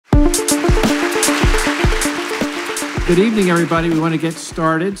Good evening, everybody. We want to get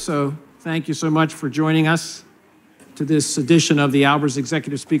started, so thank you so much for joining us to this edition of the Albers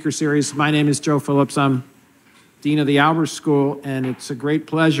Executive Speaker Series. My name is Joe Phillips. I'm Dean of the Albers School, and it's a great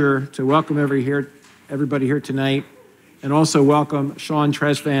pleasure to welcome everybody here tonight, and also welcome Sean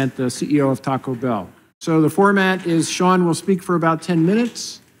Tresvant, the CEO of Taco Bell. So the format is Sean will speak for about 10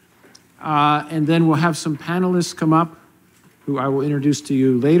 minutes, and then we'll have some panelists come up who I will introduce to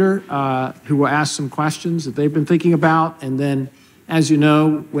you later, who will ask some questions that they've been thinking about. And then, as you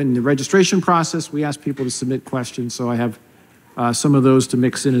know, when the registration process, we ask people to submit questions, so I have some of those to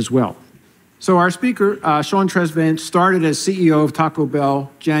mix in as well. So our speaker, Sean Tresvant, started as CEO of Taco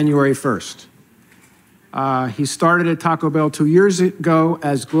Bell January 1st. He started at Taco Bell 2 years ago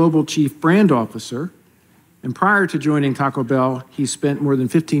as Global Chief Brand Officer. And prior to joining Taco Bell, he spent more than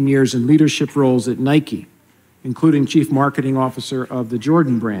 15 years in leadership roles at Nike, including Chief Marketing Officer of the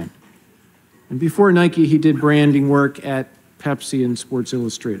Jordan brand. And before Nike, he did branding work at Pepsi and Sports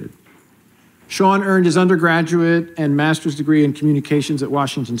Illustrated. Sean earned his undergraduate and master's degree in communications at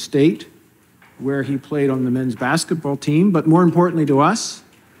Washington State, where he played on the men's basketball team, but more importantly to us,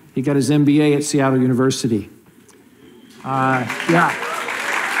 he got his MBA at Seattle University.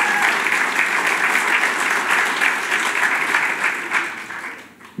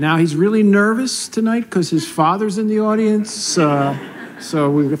 Now, he's really nervous tonight because his father's in the audience, so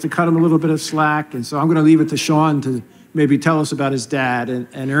we have to cut him a little bit of slack. And so I'm going to leave it to Sean to maybe tell us about his dad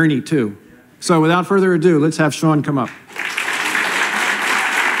and Ernie, too. So without further ado, let's have Sean come up.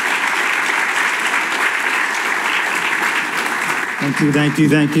 Thank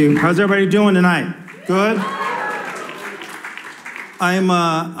you. How's everybody doing tonight? Good?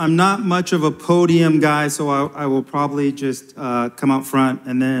 I'm not much of a podium guy, so I will probably just come out front,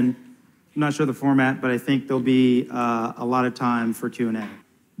 and then I'm not sure the format, but I think there'll be a lot of time for Q&A.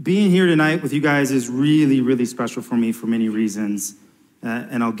 Being here tonight with you guys is really, really special for me for many reasons,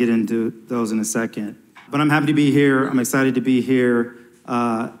 and I'll get into those in a second. But I'm happy to be here. I'm excited to be here.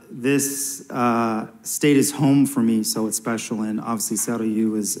 This state is home for me, so it's special, and obviously Seattle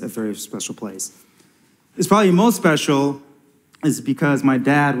U is a very special place. It's probably most special is because my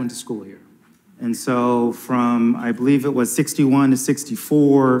dad went to school here. And so from, I believe it was 61 to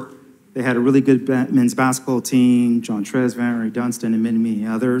 64, they had a really good men's basketball team, Sean Tresvant, Ray Dunstan, and many, many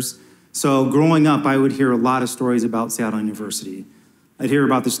others. So growing up, I would hear a lot of stories about Seattle University. I'd hear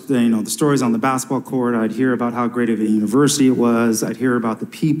about the stories on the basketball court. I'd hear about how great of a university it was. I'd hear about the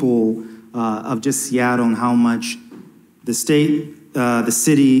people of just Seattle and how much the state, the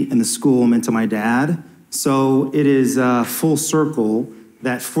city, and the school meant to my dad. So it is full circle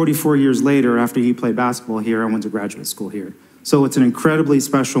that 44 years later, after he played basketball here, I went to graduate school here. So it's an incredibly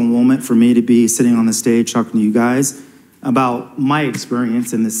special moment for me to be sitting on the stage talking to you guys about my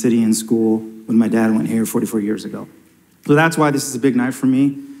experience in the city and school when my dad went here 44 years ago. So that's why this is a big night for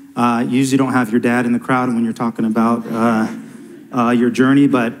me. You usually don't have your dad in the crowd when you're talking about your journey,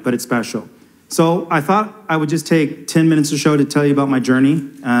 but it's special. So I thought I would just take 10 minutes or so to tell you about my journey,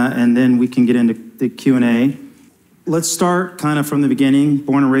 and then we can get into the Q&A. Let's start kind of from the beginning.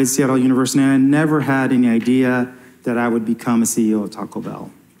 Born and raised Seattle University, and I never had any idea that I would become a CEO of Taco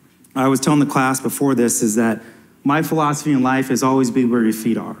Bell. I was telling the class before this is that my philosophy in life is always be where your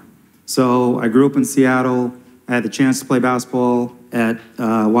feet are. So I grew up in Seattle. I had the chance to play basketball at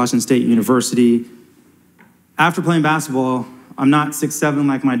Washington State University. After playing basketball, I'm not 6'7"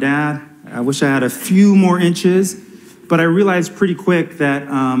 like my dad. I wish I had a few more inches, but I realized pretty quick that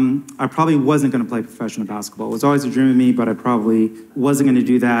I probably wasn't going to play professional basketball. It was always a dream of me, but I probably wasn't going to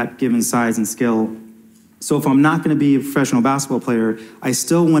do that given size and skill. So if I'm not going to be a professional basketball player, I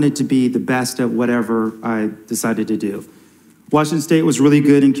still wanted to be the best at whatever I decided to do. Washington State was really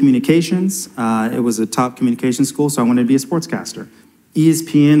good in communications. It was a top communications school, so I wanted to be a sportscaster.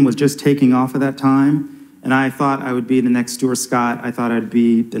 ESPN was just taking off at that time. And I thought I would be the next Stuart Scott. I thought I'd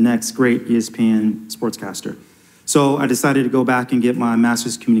be the next great ESPN sportscaster. So I decided to go back and get my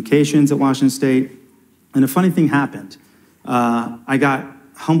master's of communications at Washington State. And a funny thing happened. I got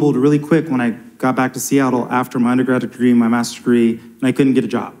humbled really quick when I got back to Seattle after my undergraduate degree and my master's degree, and I couldn't get a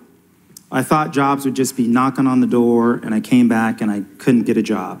job. I thought jobs would just be knocking on the door, and I came back and I couldn't get a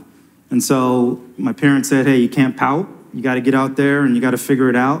job. And so my parents said, hey, you can't pout. You got to get out there and you got to figure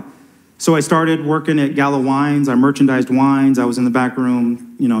it out. So I started working at Gallo Wines. I merchandised wines. I was in the back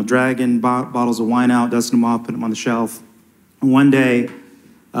room, dragging bottles of wine out, dusting them off, putting them on the shelf. And one day,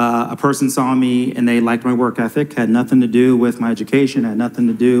 a person saw me and they liked my work ethic, had nothing to do with my education, had nothing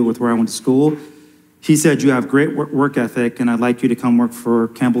to do with where I went to school. He said, you have great work ethic and I'd like you to come work for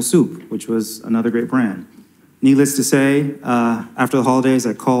Campbell Soup, which was another great brand. Needless to say, after the holidays,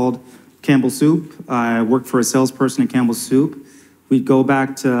 I called Campbell Soup. I worked for a salesperson at Campbell Soup. We'd go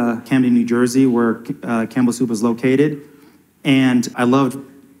back to Camden, New Jersey, where Campbell Soup was located, and I loved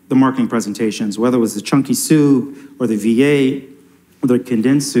the marketing presentations, whether it was the chunky soup or the V8 or the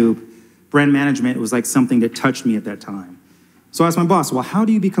condensed soup. Brand management was like something that touched me at that time. So I asked my boss, well, how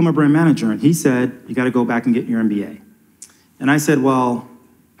do you become a brand manager? And he said, you got to go back and get your MBA. And I said, well,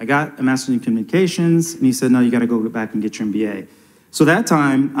 I got a master's in communications. And he said, no, you got to go back and get your MBA. So that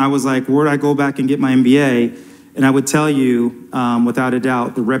time, I was like, where do I go back and get my MBA? And I would tell you, without a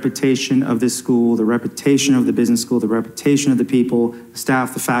doubt, the reputation of this school, the reputation of the business school, the reputation of the people, the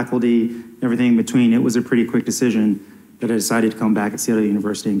staff, the faculty, everything in between, it was a pretty quick decision that I decided to come back at Seattle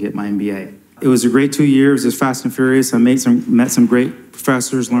University and get my MBA. It was a great 2 years. It was fast and furious. I met some great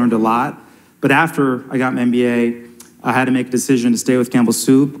professors, learned a lot. But after I got my MBA, I had to make a decision to stay with Campbell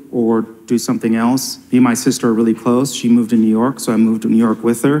Soup or do something else. Me and my sister are really close. She moved to New York, so I moved to New York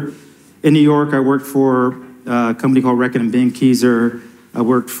with her. In New York, I worked for a company called Reckitt and Benckiser. I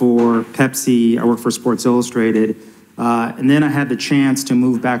worked for Pepsi. I worked for Sports Illustrated. And then I had the chance to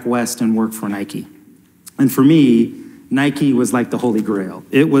move back west and work for Nike. And for me, Nike was like the holy grail.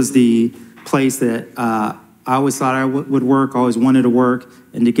 It was the place that I always thought I would work, always wanted to work,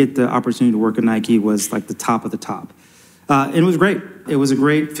 and to get the opportunity to work at Nike was like the top of the top. And it was great. It was a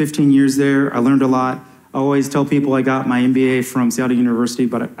great 15 years there. I learned a lot. I always tell people I got my MBA from Seattle University,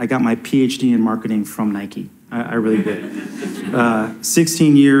 but I got my PhD in marketing from Nike. I really did.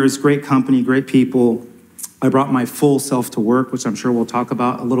 16 years, great company, great people. I brought my full self to work, which I'm sure we'll talk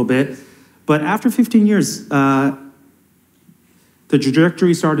about a little bit. But after 15 years, the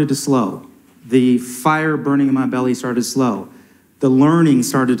trajectory started to slow. The fire burning in my belly started to slow. The learning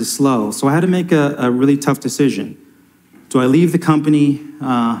started to slow. So I had to make a really tough decision. Do I leave the company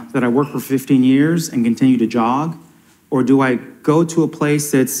that I worked for 15 years and continue to jog? Or do I go to a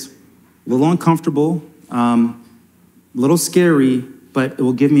place that's a little uncomfortable, a little scary, but it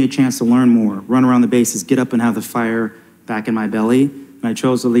will give me a chance to learn more, run around the bases, get up and have the fire back in my belly? And I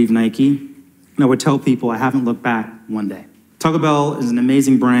chose to leave Nike. And I would tell people I haven't looked back one day. Taco Bell is an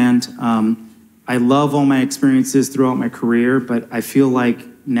amazing brand. I love all my experiences throughout my career, but I feel like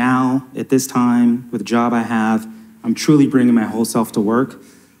now, at this time, with the job I have, I'm truly bringing my whole self to work.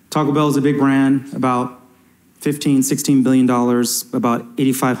 Taco Bell is a big brand, about $16 billion, about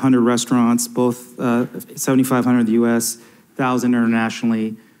 8,500 restaurants, both 7,500 in the US, 1,000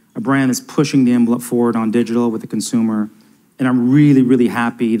 internationally. A brand that's pushing the envelope forward on digital with the consumer. And I'm really, really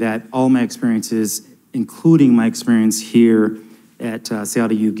happy that all my experiences, including my experience here at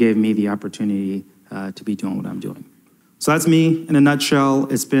Seattle U, gave me the opportunity to be doing what I'm doing. So that's me in a nutshell.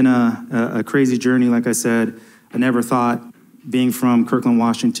 It's been a crazy journey, like I said. I never thought, being from Kirkland,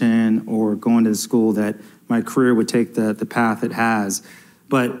 Washington, or going to the school, that my career would take the path it has.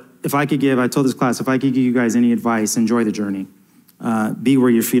 But if I could give, I told this class, if I could give you guys any advice, enjoy the journey. Be where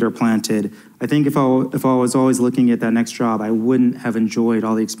your feet are planted. I think if I was always looking at that next job, I wouldn't have enjoyed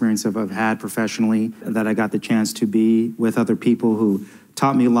all the experience I've had professionally, that I got the chance to be with other people who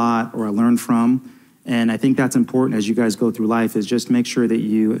taught me a lot or I learned from. And I think that's important as you guys go through life, is just make sure that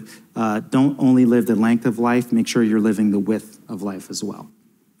you don't only live the length of life, make sure you're living the width of life as well.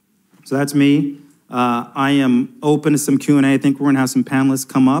 So that's me. I am open to some Q&A. I think we're gonna have some panelists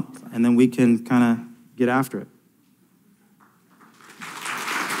come up and then we can kind of get after it.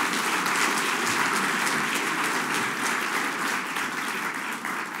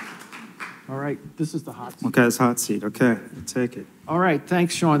 All right, this is the hot seat. Okay, it's hot seat. Okay, I'll take it. All right,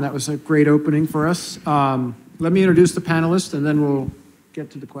 thanks, Sean. That was a great opening for us. Let me introduce the panelists, and then we'll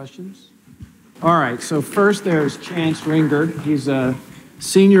get to the questions. All right, so first there's Chance Ringard. He's a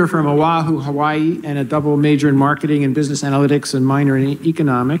senior from Oahu, Hawaii, and a double major in marketing and business analytics and minor in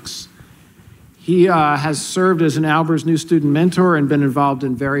economics. He has served as an Albers New Student Mentor and been involved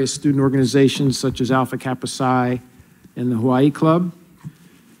in various student organizations such as Alpha Kappa Psi and the Hawaii Club.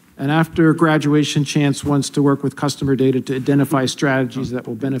 And after graduation, Chance wants to work with customer data to identify strategies that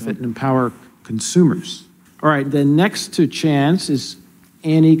will benefit and empower consumers. All right, then next to Chance is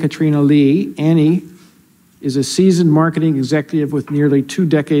Annie Katrina Lee. Annie is a seasoned marketing executive with nearly 2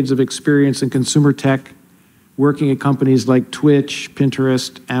 decades of experience in consumer tech, working at companies like Twitch,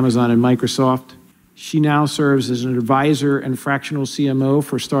 Pinterest, Amazon, and Microsoft. She now serves as an advisor and fractional CMO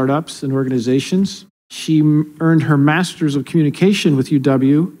for startups and organizations. She earned her Master's of Communication with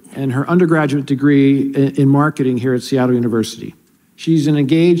UW and her undergraduate degree in marketing here at Seattle University. She's an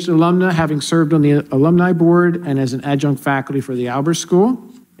engaged alumna, having served on the alumni board and as an adjunct faculty for the Albers School.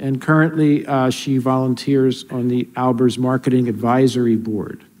 And currently, she volunteers on the Albers Marketing Advisory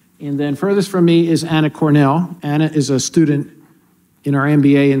Board. And then furthest from me is Anna Cornell. Anna is a student in our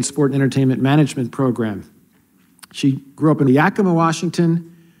MBA in Sport and Entertainment Management program. She grew up in Yakima,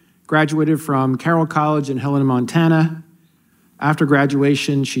 Washington, graduated from Carroll College in Helena, Montana. After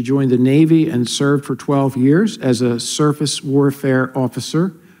graduation, she joined the Navy and served for 12 years as a surface warfare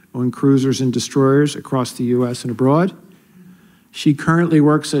officer on cruisers and destroyers across the U.S. and abroad. She currently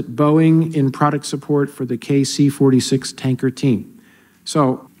works at Boeing in product support for the KC-46 tanker team.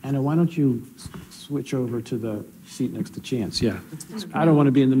 So, Anna, why don't you switch over to the seat next to Chance? Yeah, I don't want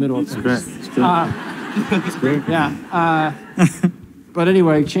to be in the middle of things. It's great. Yeah, but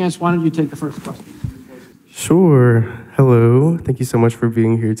anyway, Chance, why don't you take the first question? Sure. Hello. Thank you so much for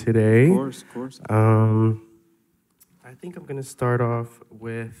being here today. Of course. I think I'm going to start off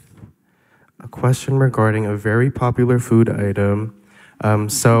with a question regarding a very popular food item.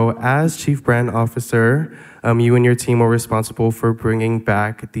 So as Chief Brand Officer, you and your team were responsible for bringing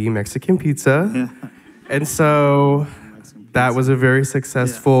back the Mexican pizza. Yeah. And so that was a very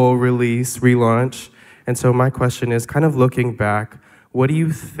successful release, relaunch. And so my question is, kind of looking back, what do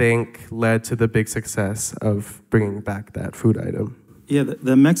you think led to the big success of bringing back that food item? Yeah,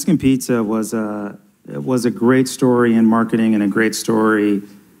 the Mexican pizza was a great story in marketing and a great story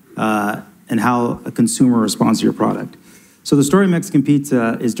in how a consumer responds to your product. So the story of Mexican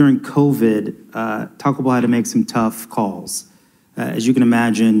pizza is during COVID, Taco Bell had to make some tough calls. As you can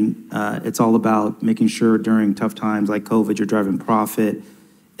imagine, it's all about making sure during tough times like COVID, you're driving profit.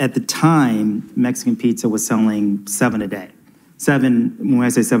 At the time, Mexican pizza was selling 7 a day. When I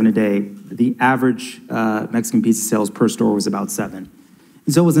say 7 a day, the average Mexican pizza sales per store was about 7.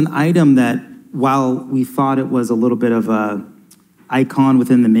 And so it was an item that, while we thought it was a little bit of a icon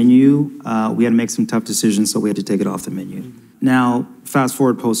within the menu, we had to make some tough decisions, so we had to take it off the menu. Now, fast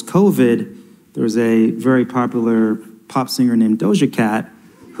forward post-COVID, there was a very popular pop singer named Doja Cat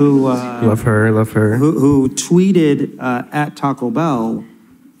who... love her. Who tweeted at Taco Bell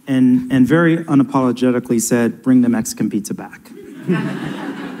and very unapologetically said, "Bring the Mexican pizza back."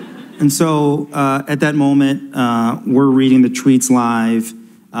 And so at that moment, we're reading the tweets live,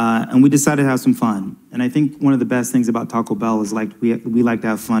 and we decided to have some fun. And I think one of the best things about Taco Bell is we like to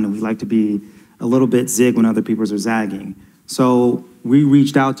have fun, and we like to be a little bit zig when other people are zagging. So we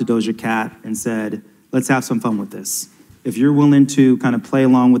reached out to Doja Cat and said, let's have some fun with this. If you're willing to kind of play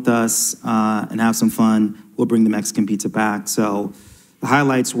along with us and have some fun, we'll bring the Mexican pizza back. So the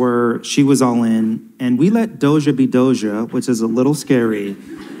highlights were she was all in, and we let Doja be Doja, which is a little scary.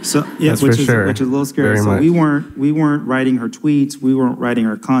 So yeah, That's which for is sure. which is a little scary. Very So much. we weren't writing her tweets, we weren't writing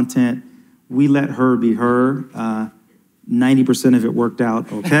her content. We let her be her. 90% of it worked out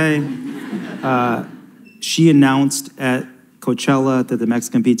okay. She announced at Coachella that the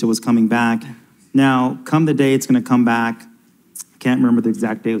Mexican pizza was coming back. Now, come the day it's going to come back, can't remember the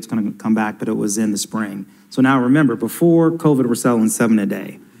exact day it's going to come back, but it was in the spring. So now remember, before COVID, we're selling 7 a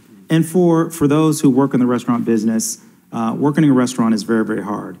day. And for those who work in the restaurant business, working in a restaurant is very, very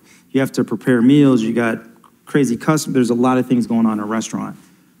hard. You have to prepare meals, you got crazy customers, there's a lot of things going on in a restaurant.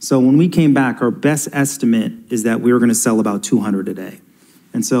 So when we came back, our best estimate is that we were going to sell about 200 a day.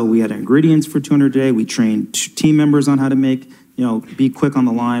 And so we had ingredients for 200 a day. We trained team members on how to make, be quick on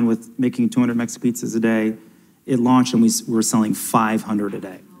the line with making 200 Mexican pizzas a day. It launched and we were selling 500 a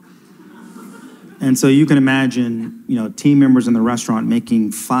day. And so you can imagine, team members in the restaurant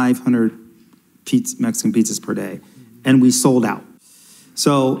making 500 Mexican pizzas per day. And we sold out.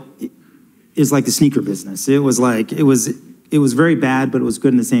 So it's like the sneaker business. It was very bad, but it was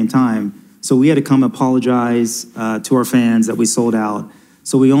good in the same time. So we had to come apologize to our fans that we sold out.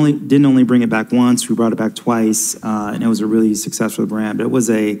 So we didn't only bring it back once, we brought it back twice, and it was a really successful brand. But it was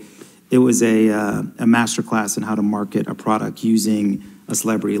a masterclass in how to market a product using a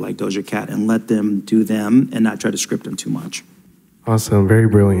celebrity like Doja Cat and let them do them and not try to script them too much. Awesome. Very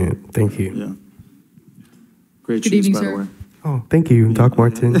brilliant. Thank you. Yeah. Great Good shoes, evening, by sir. the way. Oh, thank you, Doc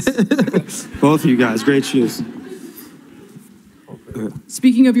Martens. Both of you guys, great shoes.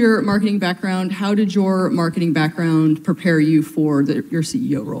 Speaking of your marketing background, how did your marketing background prepare you for your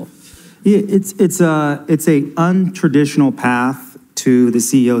CEO role? Yeah, it's a untraditional path to the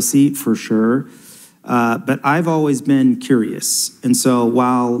CEO seat for sure. But I've always been curious. And so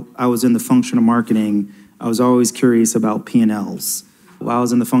while I was in the function of marketing, I was always curious about P&Ls. While I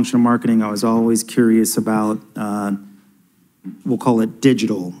was in the function of marketing, I was always curious about, we'll call it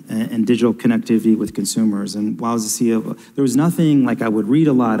digital and digital connectivity with consumers. And while I was the CEO, there was nothing like I would read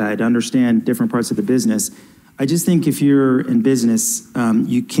a lot. I'd understand different parts of the business. I just think if you're in business,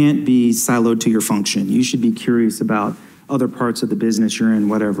 you can't be siloed to your function. You should be curious about other parts of the business you're in,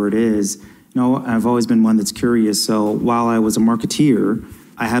 whatever it is. I've always been one that's curious. So while I was a marketeer,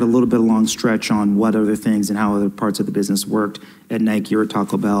 I had a little bit of long stretch on what other things and how other parts of the business worked at Nike or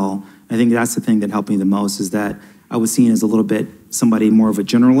Taco Bell. I think that's the thing that helped me the most, is that I was seen as a little bit somebody more of a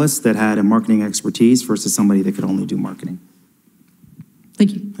generalist that had a marketing expertise versus somebody that could only do marketing.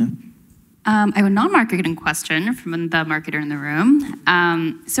 Thank you. Yeah. I have a non-marketing question from the marketer in the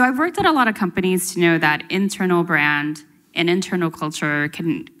room. So I've worked at a lot of companies to know that internal brand and internal culture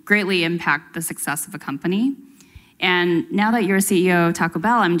can greatly impact the success of a company. And now that you're CEO of Taco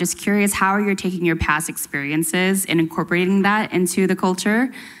Bell, I'm just curious how you're taking your past experiences and incorporating that into the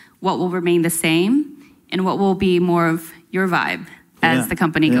culture. What will remain the same, and what will be more of your vibe as the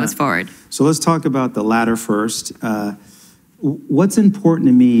company goes forward? So let's talk about the latter first. What's important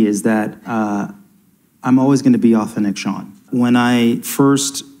to me is that I'm always going to be authentic Sean. When I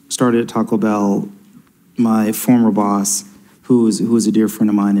first started at Taco Bell, my former boss, who was a dear friend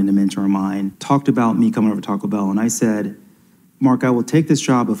of mine and a mentor of mine, talked about me coming over to Taco Bell, and I said, Mark, I will take this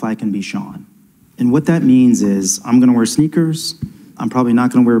job if I can be Sean. And what that means is I'm going to wear sneakers, I'm probably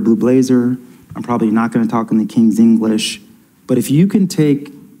not going to wear a blue blazer, I'm probably not going to talk in the King's English, but if you can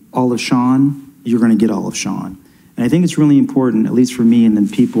take all of Sean, you're going to get all of Sean. And I think it's really important, at least for me and then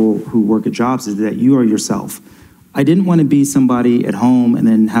people who work at jobs, is that you are yourself. I didn't want to be somebody at home and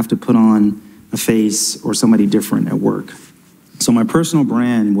then have to put on a face or somebody different at work. So my personal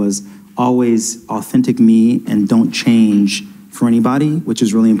brand was always authentic me and don't change for anybody, which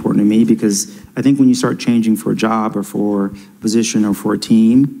is really important to me, because I think when you start changing for a job or for a position or for a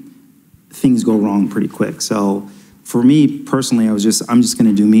team, things go wrong pretty quick. So for me personally, I'm just going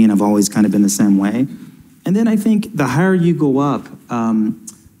to do me, and I've always kind of been the same way. And then I think the higher you go up,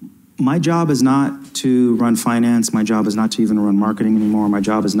 my job is not to run finance. My job is not to even run marketing anymore. My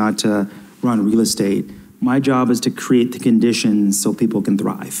job is not to run real estate. My job is to create the conditions so people can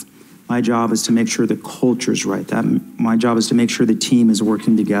thrive. My job is to make sure the culture's right. My job is to make sure the team is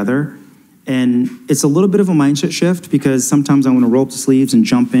working together. And it's a little bit of a mindset shift, because sometimes I want to roll up the sleeves and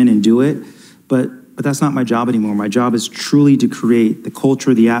jump in and do it. But that's not my job anymore. My job is truly to create the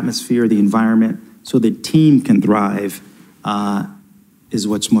culture, the atmosphere, the environment, so the team can thrive, is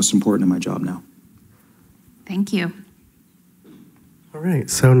what's most important in my job now. Thank you. All right,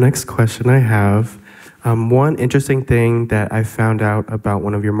 so next question I have. One interesting thing that I found out about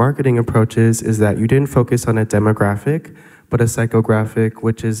one of your marketing approaches is that you didn't focus on a demographic, but a psychographic,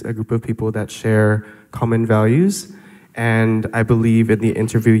 which is a group of people that share common values. And I believe in the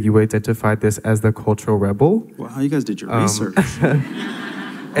interview, you identified this as the cultural rebel. Wow, you guys did your research.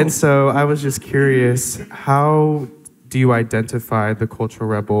 And so I was just curious, how do you identify the cultural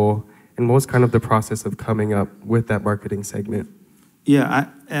rebel, and what was kind of the process of coming up with that marketing segment? Yeah,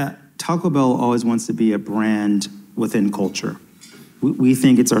 Taco Bell always wants to be a brand within culture. We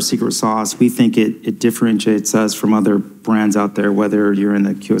think it's our secret sauce. We think it differentiates us from other brands out there, whether you're in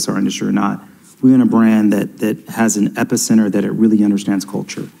the QSR industry or not. We want a brand that has an epicenter, that it really understands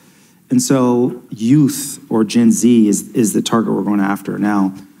culture. And so youth, or Gen Z, is the target we're going after.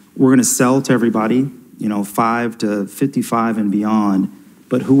 Now, we're going to sell to everybody, 5 to 55 and beyond,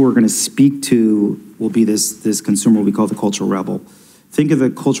 but who we're going to speak to will be this consumer we call the cultural rebel. Think of the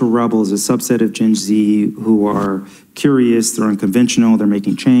cultural rebel as a subset of Gen Z who are curious, they're unconventional, they're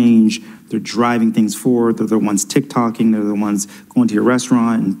making change, they're driving things forward, they're the ones TikToking, they're the ones going to your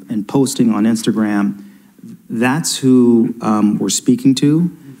restaurant and posting on Instagram. That's who we're speaking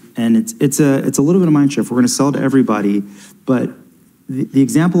to. And it's a little bit of mind shift. We're going to sell to everybody, but the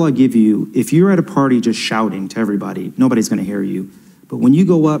example I'll give you, if you're at a party just shouting to everybody, nobody's going to hear you. But when you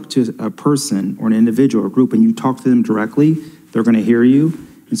go up to a person or an individual or group and you talk to them directly, they're going to hear you.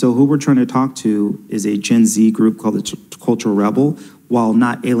 And so who we're trying to talk to is a Gen Z group called the Cultural Rebel, while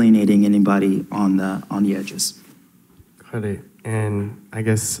not alienating anybody on the edges. Got it. And I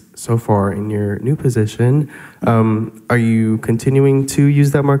guess so far in your new position, are you continuing to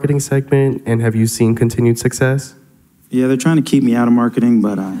use that marketing segment, and have you seen continued success? Yeah, they're trying to keep me out of marketing,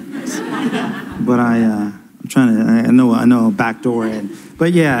 but I'm trying to. I know a back door in.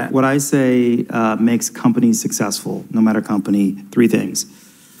 But yeah, what I say makes companies successful, no matter company. 3 things: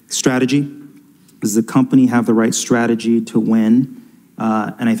 strategy. Does the company have the right strategy to win?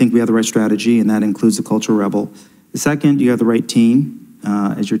 And I think we have the right strategy, and that includes the Cultural Rebel. The second, you have the right team.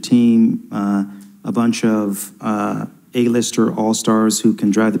 As your team, a bunch of A-lister all-stars who can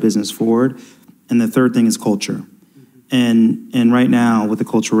drive the business forward. And the third thing is culture. And right now, with the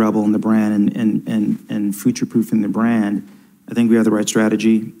Cultural Rebel and the brand and future-proofing the brand, I think we have the right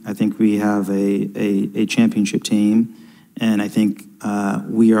strategy. I think we have a championship team. And I think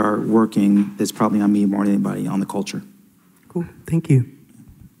we are working, it's probably on me more than anybody, on the culture. Cool. Thank you.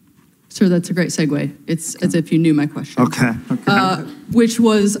 Sir, that's a great segue. It's as if you knew my question. Okay. Which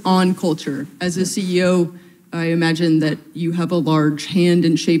was on culture. As a CEO, I imagine that you have a large hand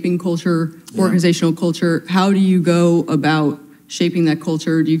in shaping culture, organizational culture. How do you go about shaping that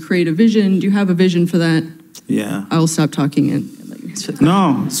culture? Do you create a vision? Do you have a vision for that? Yeah. I will stop talking and let you answer that.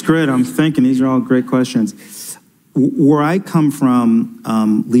 No, it's great. I'm thinking these are all great questions. Where I come from,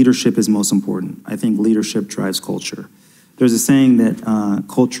 leadership is most important. I think leadership drives culture. There's a saying that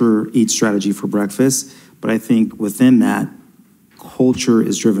culture eats strategy for breakfast, but I think within that, culture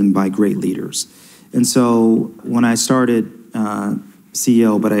is driven by great leaders. And so when I started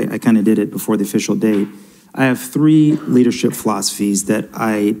CEO, but I kind of did it before the official date, I have 3 leadership philosophies that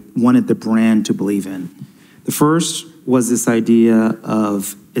I wanted the brand to believe in. The first was this idea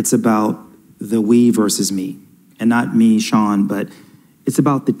of it's about the we versus me, and not me, Sean, but it's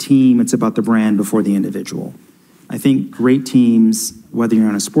about the team, it's about the brand before the individual. I think great teams, whether you're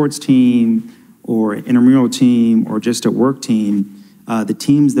on a sports team or an intramural team or just a work team, the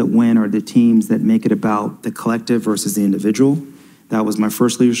teams that win are the teams that make it about the collective versus the individual. That was my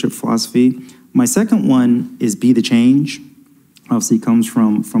first leadership philosophy. My second one is be the change. Obviously comes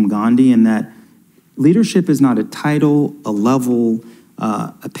from Gandhi, in that leadership is not a title, a level,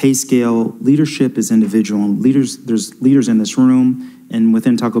 a pay scale. Leadership is individual. And there's leaders in this room, and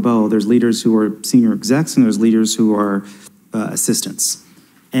within Taco Bell, there's leaders who are senior execs, and there's leaders who are assistants.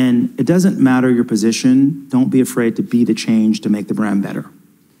 And it doesn't matter your position. Don't be afraid to be the change to make the brand better.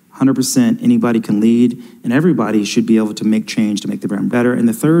 100% anybody can lead, and everybody should be able to make change to make the brand better. And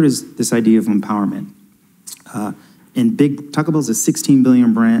the third is this idea of empowerment. Taco Bell is a $16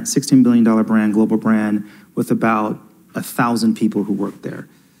 billion brand, global brand, with about 1,000 people who work there.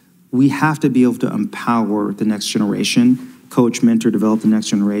 We have to be able to empower the next generation, coach, mentor, develop the next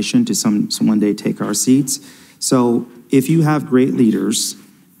generation to one day take our seats. So if you have great leaders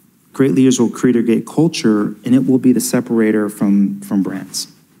will create a great culture, and it will be the separator from brands.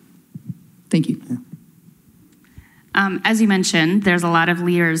 Thank you. Yeah. As you mentioned, there's a lot of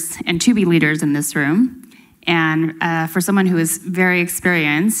leaders and to-be leaders in this room. And for someone who is very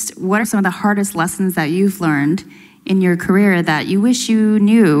experienced, what are some of the hardest lessons that you've learned in your career that you wish you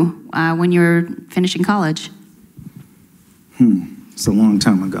knew when you were finishing college? It's a long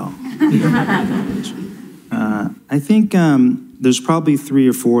time ago. I think there's probably 3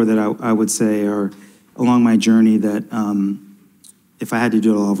 or 4 that I would say are along my journey that if I had to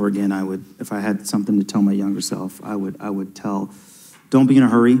do it all over again, if I had something to tell my younger self, I would tell, don't be in a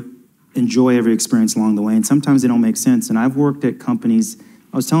hurry. Enjoy every experience along the way. And sometimes they don't make sense. And I've worked at companies,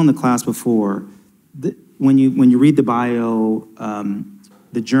 I was telling the class before, when you read the bio,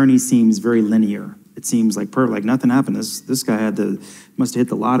 the journey seems very linear. It seems like perfect, like nothing happened. This guy must have hit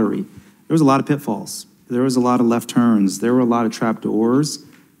the lottery. There was a lot of pitfalls. There was a lot of left turns. There were a lot of trap doors.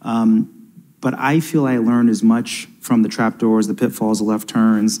 But I feel I learned as much from the trap doors, the pitfalls, the left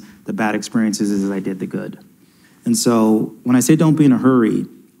turns, the bad experiences as I did the good. And so when I say don't be in a hurry,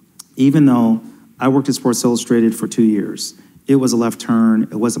 even though I worked at Sports Illustrated for 2 years, it was a left turn,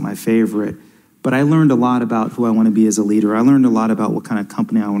 it wasn't my favorite, but I learned a lot about who I want to be as a leader. I learned a lot about what kind of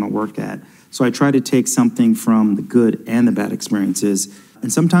company I want to work at. So I try to take something from the good and the bad experiences.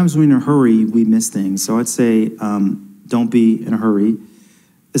 And sometimes when we're in a hurry, we miss things. So I'd say don't be in a hurry.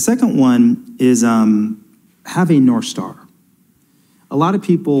 The second one is have a North Star. A lot of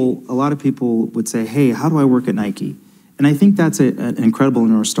people would say, hey, how do I work at Nike? And I think that's an incredible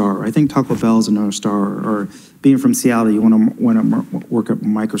North Star. I think Taco Bell is a North Star, or being from Seattle, you want to work at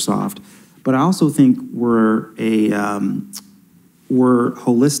Microsoft. But I also think we're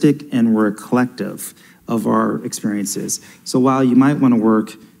holistic and we're a collective of our experiences. So while you might want to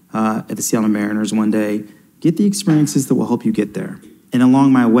work at the Seattle Mariners one day, get the experiences that will help you get there. And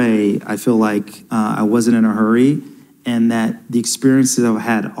along my way, I feel like I wasn't in a hurry, and that the experiences I've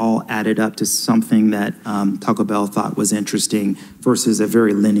had all added up to something that Taco Bell thought was interesting versus a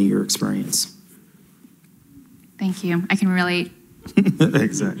very linear experience. Thank you. I can relate.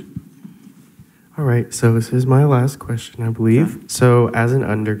 Exactly. All right, so this is my last question, I believe. Okay. So as an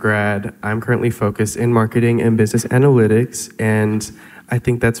undergrad, I'm currently focused in marketing and business analytics, and I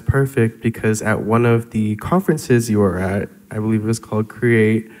think that's perfect because at one of the conferences you were at, I believe it was called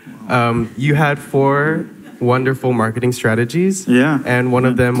Create, you had 4 wonderful marketing strategies. Yeah. And one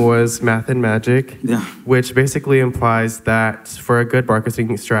of them was math and magic, which basically implies that for a good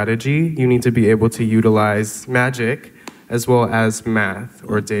marketing strategy, you need to be able to utilize magic as well as math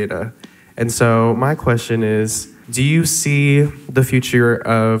or data. And so my question is, do you see the future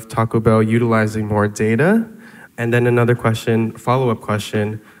of Taco Bell utilizing more data? And then another question, follow-up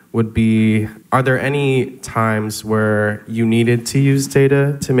question, would be, are there any times where you needed to use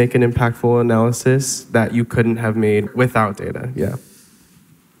data to make an impactful analysis that you couldn't have made without data? Yeah.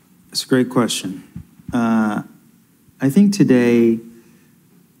 It's a great question. I think today,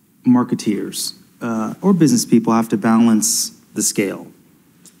 marketeers or business people have to balance the scale.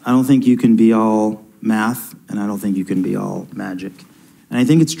 I don't think you can be all math, and I don't think you can be all magic. And I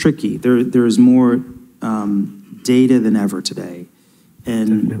think it's tricky. There is more data than ever today.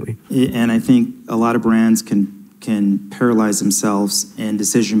 And I think a lot of brands can paralyze themselves in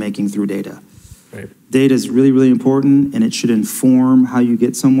decision-making through data. Right. Data is really, really important, and it should inform how you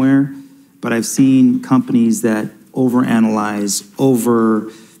get somewhere. But I've seen companies that overanalyze,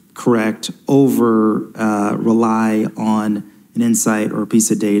 overcorrect, rely on an insight or a piece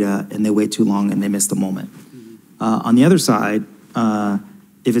of data, and they wait too long and they miss the moment. On the other side,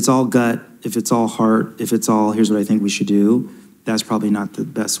 if it's all gut, if it's all heart, if it's all, here's what I think we should do, that's probably not the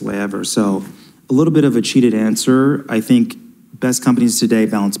best way ever. So a little bit of a cheated answer. I think best companies today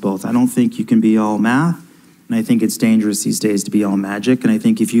balance both. I don't think you can be all math, and I think it's dangerous these days to be all magic. And I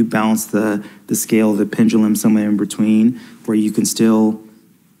think if you balance the scale, the pendulum somewhere in between, where you can still,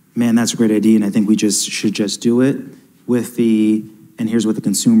 man, that's a great idea, and I think we should just do it with and here's what the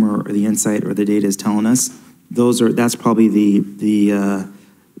consumer or the insight or the data is telling us. That's probably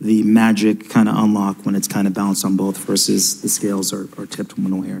the magic kind of unlock when it's kind of balanced on both versus the scales are tipped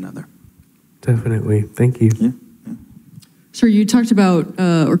one way or another. Definitely. Thank you. Yeah. Sir, you talked about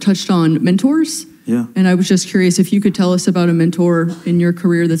or touched on mentors. Yeah. And I was just curious if you could tell us about a mentor in your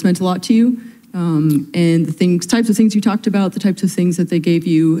career that's meant a lot to you, and the types of things you talked about, the types of things that they gave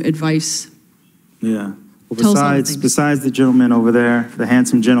you advice. Yeah. Well, besides the gentleman over there, the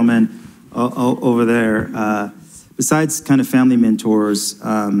handsome gentleman over there, besides kind of family mentors,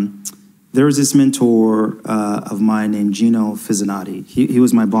 there was this mentor of mine named Gino Fizzanati. He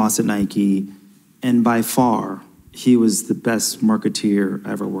was my boss at Nike, and by far, he was the best marketeer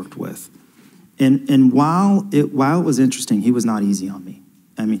I ever worked with. And while it was interesting, he was not easy on me.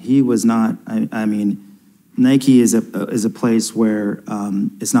 I mean, he was not. I mean, Nike is a place where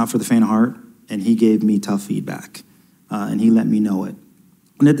it's not for the faint of heart, and he gave me tough feedback, and he let me know it.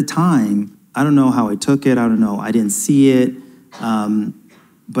 And at the time, I don't know how I took it. I don't know. I didn't see it,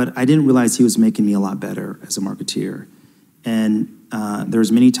 but I didn't realize he was making me a lot better as a marketeer. And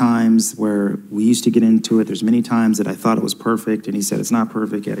there's many times where we used to get into it. There's many times that I thought it was perfect, and he said it's not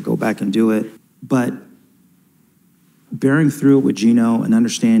perfect. You had to go back and do it. But bearing through it with Gino and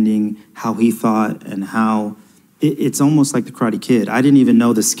understanding how he thought and how it's almost like the Karate Kid. I didn't even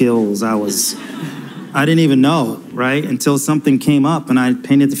know the skills I didn't even know, right? Until something came up and I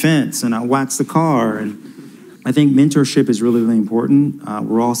painted the fence and I waxed the car. And I think mentorship is really, really important.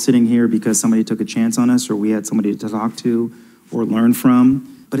 We're all sitting here because somebody took a chance on us or we had somebody to talk to or learn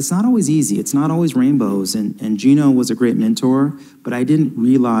from. But it's not always easy. It's not always rainbows. And Gino was a great mentor, but I didn't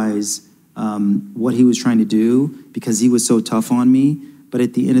realize what he was trying to do because he was so tough on me. But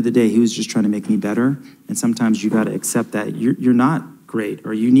at the end of the day, he was just trying to make me better. And sometimes you got to accept that you're not great,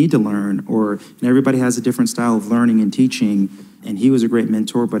 or you need to learn, and everybody has a different style of learning and teaching. And he was a great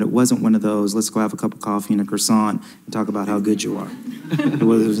mentor, but it wasn't one of those, let's go have a cup of coffee and a croissant and talk about how good you are. It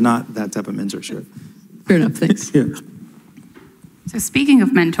was not that type of mentorship. Fair enough, thanks. Yeah. So speaking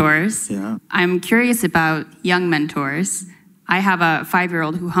of mentors, Yeah. I'm curious about young mentors. I have a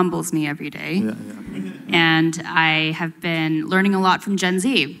 5-year-old who humbles me every day. Yeah. And I have been learning a lot from Gen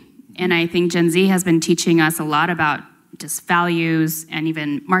Z. And I think Gen Z has been teaching us a lot about just values and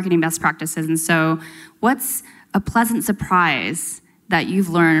even marketing best practices. And so what's a pleasant surprise that you've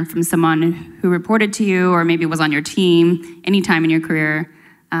learned from someone who reported to you or maybe was on your team anytime in your career?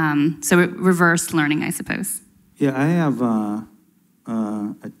 So reverse learning, I suppose. Yeah, I have a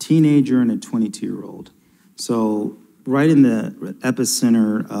teenager and a 22-year-old. So right in the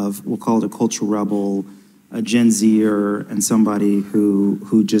epicenter of, we'll call it a cultural rebel, a Gen Zer, and somebody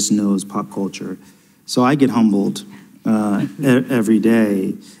who just knows pop culture. So I get humbled every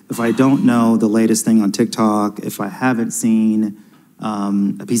day. If I don't know the latest thing on TikTok, if I haven't seen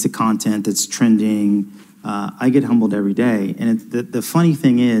a piece of content that's trending, I get humbled every day. And the funny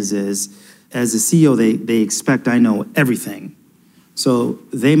thing is as a CEO, they expect I know everything. So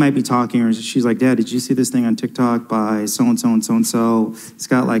they might be talking, or she's like, Dad, did you see this thing on TikTok by so-and-so and so-and-so? It's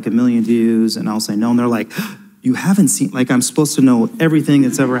got like 1 million views. And I'll say no. And they're like, you haven't seen, like I'm supposed to know everything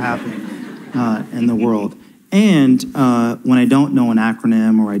that's ever happened in the world. And when I don't know an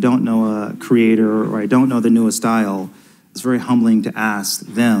acronym, or I don't know a creator, or I don't know the newest style, it's very humbling to ask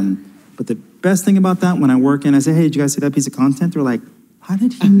them. But the best thing about that, when I work in, I say, hey, did you guys see that piece of content? They're like, how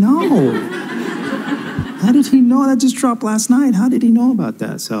did he know? how did he know that just dropped last night? How did he know about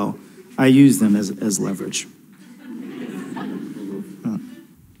that? So I use them as leverage.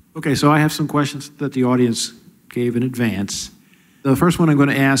 Okay, so I have some questions that the audience gave in advance. The first one I'm going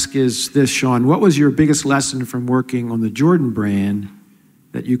to ask is this, Sean. What was your biggest lesson from working on the Jordan brand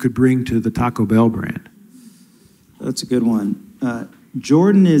that you could bring to the Taco Bell brand? That's a good one.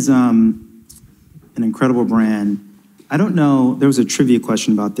 Jordan is an incredible brand. I don't know, there was a trivia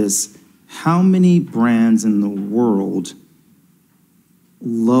question about this. How many brands in the world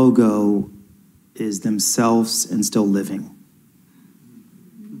logo is themselves and still living?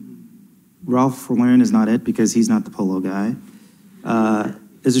 Ralph Lauren is not it because he's not the polo guy.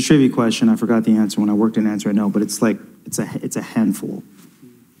 There's a trivia question. I forgot the answer. When I worked in answer, I know, but it's like, it's a handful.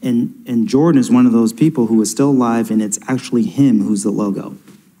 And Jordan is one of those people who is still alive, and it's actually him who's the logo.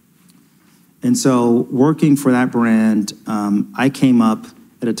 And so working for that brand, I came up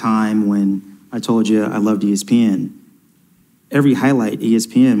at a time when I told you I loved ESPN. Every highlight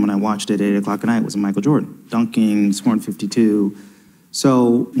ESPN when I watched it at 8 o'clock at night was Michael Jordan, dunking, scoring 52.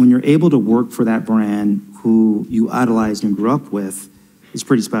 So when you're able to work for that brand who you idolized and grew up with, it's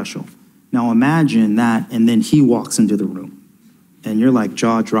pretty special. Now imagine that, and then he walks into the room, and you're like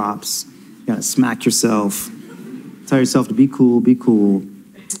jaw drops. You gotta smack yourself, tell yourself to be cool, be cool.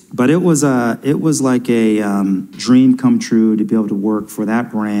 But it was like a dream come true to be able to work for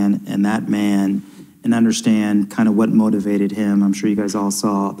that brand and that man and understand kind of what motivated him. I'm sure you guys all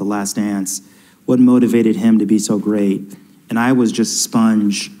saw The Last Dance, what motivated him to be so great. And I was just a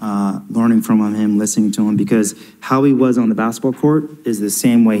sponge, learning from him, listening to him, because how he was on the basketball court is the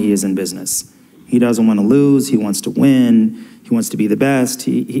same way he is in business. He doesn't want to lose. He wants to win. He wants to be the best.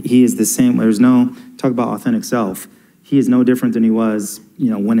 He is the same. There's no, talk about authentic self. He is no different than he was,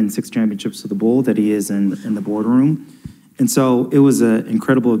 winning 6 championships with the Bull, that he is in the boardroom. And so it was an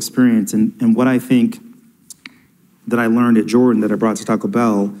incredible experience. And what I think that I learned at Jordan that I brought to Taco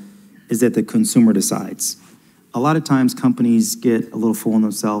Bell is that the consumer decides. A lot of times companies get a little full in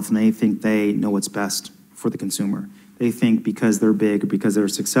themselves and they think they know what's best for the consumer. They think because they're big or because they're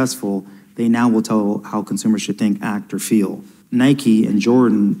successful, they now will tell how consumers should think, act, or feel. Nike and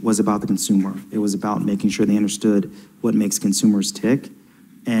Jordan was about the consumer. It was about making sure they understood what makes consumers tick.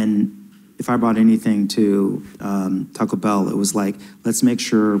 And if I brought anything to Taco Bell, it was like, let's make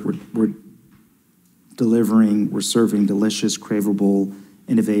sure we're serving delicious, craveable,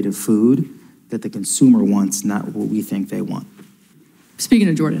 innovative food that the consumer wants, not what we think they want. Speaking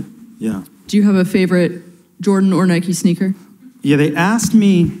of Jordan. Yeah. Do you have a favorite Jordan or Nike sneaker? Yeah, they asked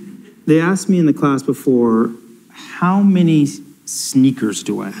me in the class before, how many sneakers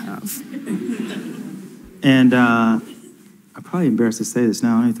do I have? And I'm probably embarrassed to say this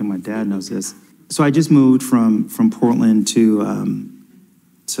now. I don't think my dad knows this. So I just moved from Portland to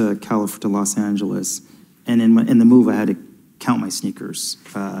Los Angeles, and in the move I had to count my sneakers.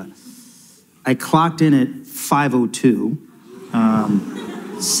 I clocked in at 502.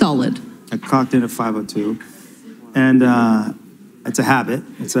 Solid. I clocked in at 502, and it's a habit.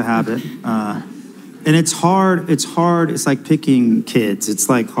 It's a habit. And it's hard. It's like picking kids. It's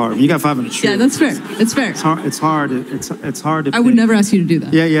like hard. You got 500 shoes. Yeah, that's fair. It's fair. It's hard. It's hard. It's hard to. I would never ask you to do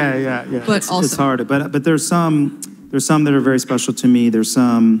that. Yeah. But it's hard. But there's some that are very special to me. There's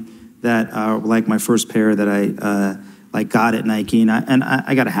some that are like my first pair that I got at Nike, and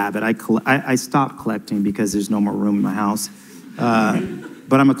I got a habit. I stopped collecting because there's no more room in my house.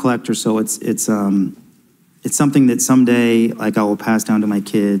 But I'm a collector, so it's something that someday like I will pass down to my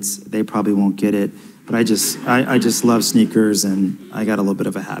kids. They probably won't get it. But I just love sneakers, and I got a little bit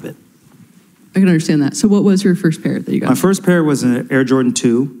of a habit. I can understand that. So what was your first pair that you got? My first pair was an Air Jordan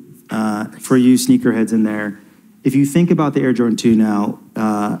 2. For you sneakerheads in there, if you think about the Air Jordan 2 now,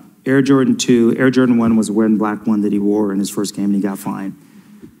 Air Jordan 2, Air Jordan 1 was a red and black one that he wore in his first game, and he got fined.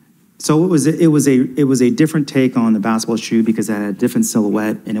 So it was a different take on the basketball shoe because it had a different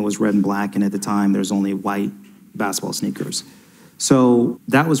silhouette, and it was red and black, and at the time there's only white basketball sneakers. So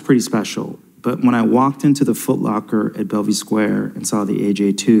that was pretty special. But when I walked into the Foot Locker at Bellevue Square and saw the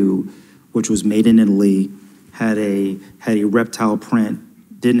AJ2, which was made in Italy, had a reptile print,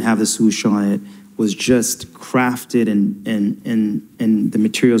 didn't have the swoosh on it, was just crafted and the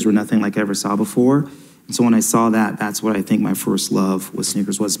materials were nothing like I ever saw before. And so when I saw that, that's what I think my first love with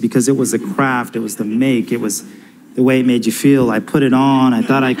sneakers was, because it was the craft, it was the make, it was the way it made you feel. I put it on, I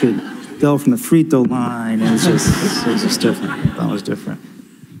thought I could go from the free throw line. It was just different. I thought it was different.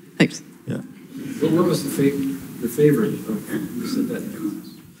 Thanks. Yeah. What was your favorite? You said that in your class.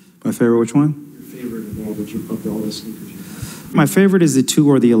 My favorite, which one? Your favorite of all the sneakers you have. My favorite is the 2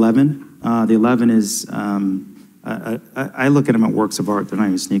 or the 11. The 11 is I look at them at works of art. They're not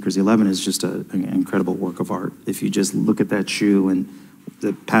even sneakers. The 11 is just an incredible work of art. If you just look at that shoe and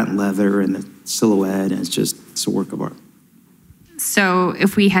the patent leather and the silhouette, and it's a work of art. So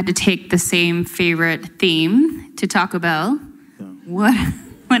if we had to take the same favorite theme to Taco Bell,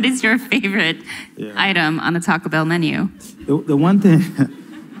 what is your favorite item on the Taco Bell menu? The one thing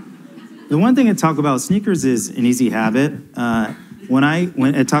at Taco Bell, sneakers is an easy habit. When I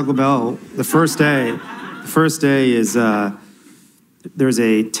went at Taco Bell, the first day is there's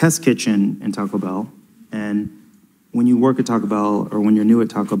a test kitchen in Taco Bell, and when you work at Taco Bell or when you're new at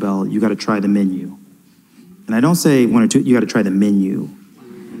Taco Bell, you got to try the menu. And I don't say one or two, you got to try the menu.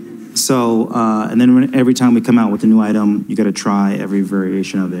 So, and then every time we come out with a new item, you got to try every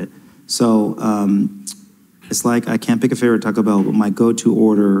variation of it. So it's like I can't pick a favorite Taco Bell, but my go-to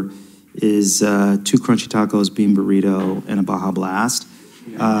order is 2 crunchy tacos, bean burrito, and a Baja Blast.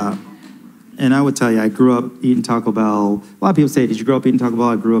 And I would tell you, I grew up eating Taco Bell. A lot of people say, did you grow up eating Taco Bell?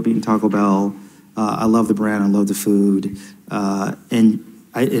 I grew up eating Taco Bell. I love the brand, I love the food.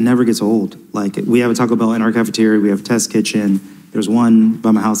 It never gets old. Like, we have a Taco Bell in our cafeteria, we have a test kitchen. There's one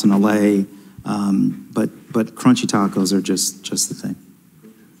by my house in LA, but crunchy tacos are just the thing.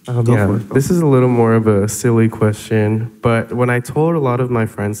 This is a little more of a silly question, but when I told a lot of my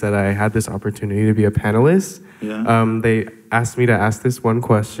friends that I had this opportunity to be a panelist, they asked me to ask this one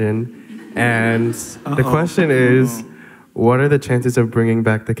question, and the question is, what are the chances of bringing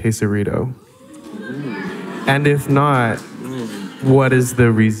back the quesarito? And if not, what is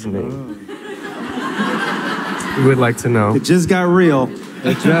the reasoning? We would like to know. It just got real.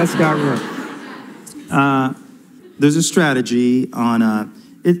 There's a strategy on.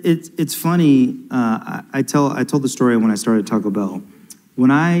 It's funny. I told the story when I started Taco Bell. When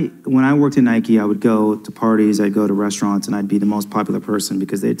I worked at Nike, I would go to parties, I'd go to restaurants, and I'd be the most popular person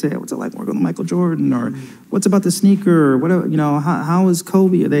because they'd say, "What's it like working with Michael Jordan?" or "What's about the sneaker?" or whatever. How is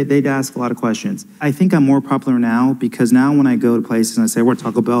Kobe? They'd ask a lot of questions. I think I'm more popular now because now when I go to places and I say we're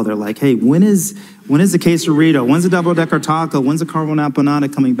Taco Bell, they're like, "Hey, when is the quesarito? When's the double decker taco? When's the carbonara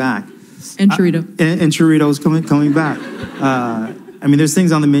empanada coming back?" And churrito. And churritos coming back. I mean, there's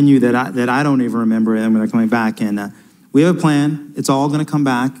things on the menu that I don't even remember when they're coming back, and we have a plan. It's all going to come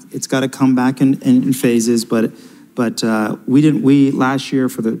back. It's got to come back in phases. But we last year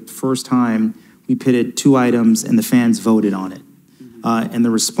for the first time we pitted 2 items and the fans voted on it. And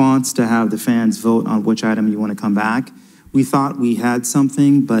the response to have the fans vote on which item you want to come back, we thought we had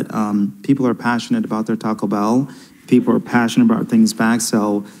something. But people are passionate about their Taco Bell. People are passionate about things back.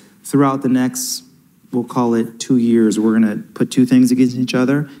 So throughout the next, we'll call it 2 years, we're going to put 2 things against each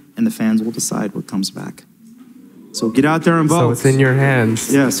other, and the fans will decide what comes back. So get out there and vote. So it's in your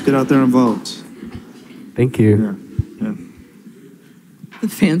hands. Yes, get out there and vote. Thank you. Yeah. The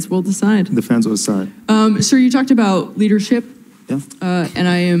fans will decide. The fans will decide. Sir, you talked about leadership. Yeah. And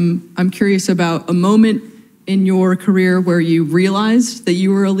I'm curious about a moment in your career where you realized that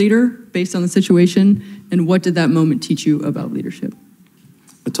you were a leader based on the situation, and what did that moment teach you about leadership?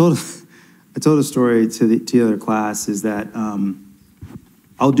 I told a story to the other class is that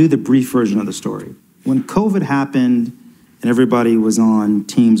I'll do the brief version of the story. When COVID happened and everybody was on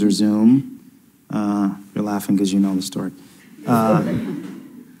Teams or Zoom, you're laughing because you know the story.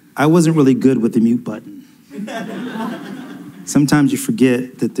 I wasn't really good with the mute button. Sometimes you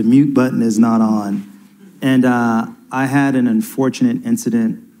forget that the mute button is not on. And I had an unfortunate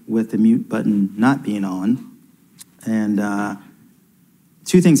incident with the mute button not being on. And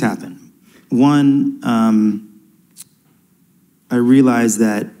 2 things happened. One, I realized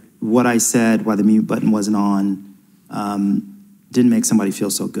that what I said while the mute button wasn't on didn't make somebody feel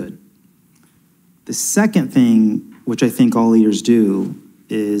so good. The second thing, which I think all leaders do,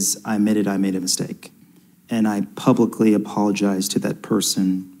 is I admitted I made a mistake. And I publicly apologized to that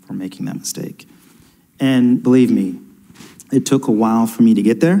person for making that mistake. And believe me, it took a while for me to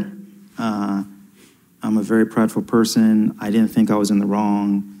get there. I'm a very prideful person. I didn't think I was in the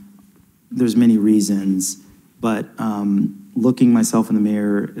wrong. There's many reasons, but looking myself in the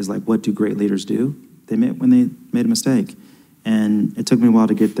mirror is like, what do great leaders do? They admit when they made a mistake. And it took me a while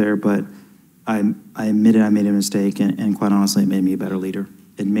to get there, but I admitted I made a mistake, and quite honestly, it made me a better leader.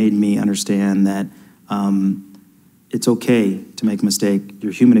 It made me understand that it's okay to make a mistake.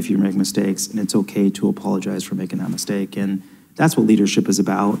 You're human if you make mistakes, and it's okay to apologize for making that mistake. And that's what leadership is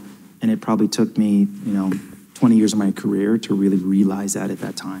about. And it probably took me, 20 years of my career to really realize that at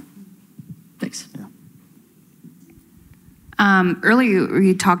that time. Thanks. Yeah. Earlier,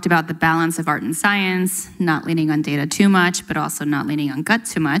 you talked about the balance of art and science, not leaning on data too much, but also not leaning on gut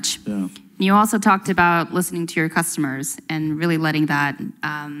too much. Yeah. You also talked about listening to your customers and really letting that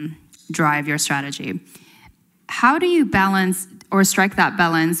drive your strategy. how do you balance or strike that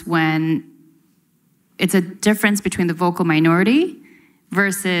balance when it's a difference between the vocal minority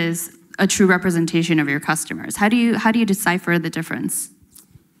versus a true representation of your customers? How do you decipher the difference?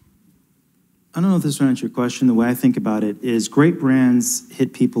 I don't know if this will answer your question. The way I think about it is great brands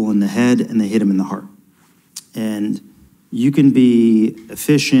hit people in the head and they hit them in the heart. And you can be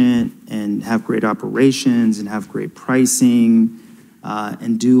efficient and have great operations and have great pricing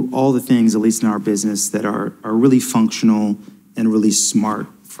and do all the things, at least in our business, that are really functional and really smart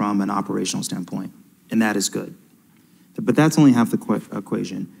from an operational standpoint. And that is good. But that's only half the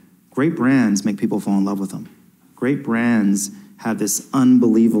equation. Great brands make people fall in love with them. Great brands have this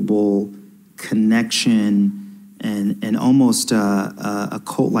unbelievable connection and almost a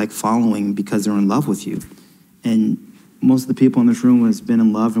cult-like following because they're in love with you. And most of the people in this room has been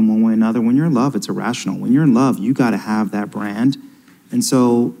in love in one way or another. When you're in love, it's irrational. When you're in love, you got to have that brand. And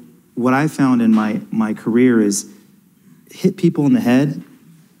so what I found in my career is hit people in the head,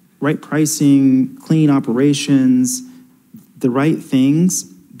 right pricing, clean operations, the right things,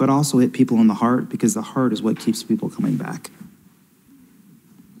 but also hit people in the heart, because the heart is what keeps people coming back.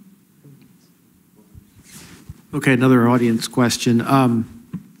 Okay, another audience question.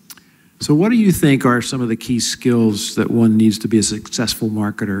 So what do you think are some of the key skills that one needs to be a successful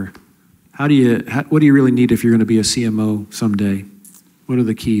marketer? What do you really need if you're going to be a CMO someday? What are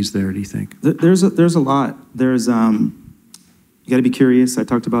the keys there, do you think? There's a lot. There's you got to be curious. I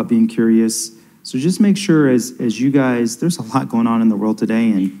talked about being curious. So just make sure as you guys, there's a lot going on in the world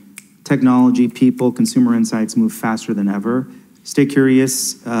today, and technology, people, consumer insights move faster than ever. Stay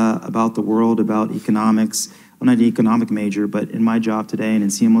curious about the world, about economics. I'm not an economic major, but in my job today and in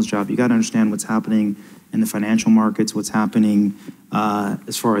CMO's job, you got to understand what's happening in the financial markets, what's happening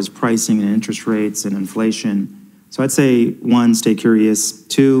as far as pricing and interest rates and inflation. So I'd say, one, stay curious.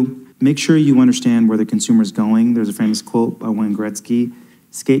 Two, make sure you understand where the consumer's going. There's a famous quote by Wayne Gretzky: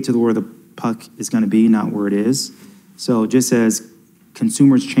 skate to where the puck is going to be, not where it is. So just as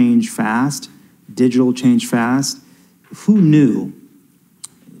consumers change fast, digital change fast, who knew?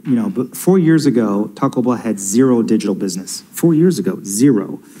 But 4 years ago, Taco Bell had zero digital business. 4 years ago,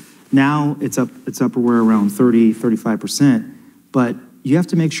 zero. Now it's upward around 30, 35%. But you have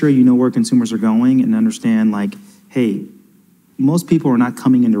to make sure you know where consumers are going and understand, like, hey, most people are not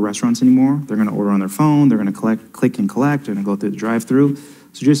coming into restaurants anymore. They're going to order on their phone. They're going to click and collect. They're going to go through the drive-through.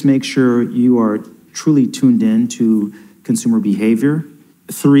 So just make sure you are truly tuned in to consumer behavior.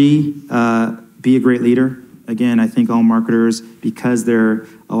 Three, be a great leader. Again, I think all marketers, because they're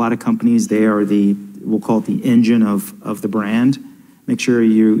a lot of companies, they are we'll call it the engine of the brand. Make sure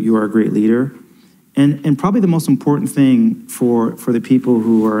you are a great leader. And probably the most important thing for the people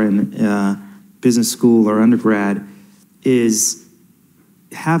who are in business school or undergrad is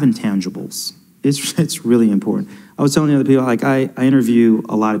have intangibles. It's really important. I was telling the other people, like I interview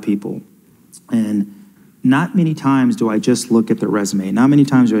a lot of people, and not many times do I just look at their resume. Not many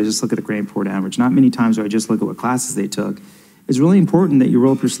times do I just look at a grade point average. Not many times do I just look at what classes they took. It's really important that you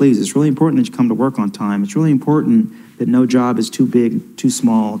roll up your sleeves. It's really important that you come to work on time. It's really important that no job is too big, too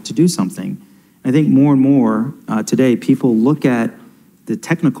small to do something. I think more and more today, people look at the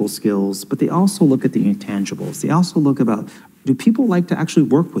technical skills, but they also look at the intangibles. They also look about, do people like to actually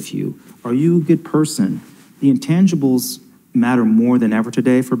work with you? Are you a good person? The intangibles matter more than ever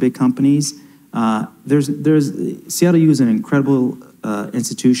today for big companies. Seattle U is an incredible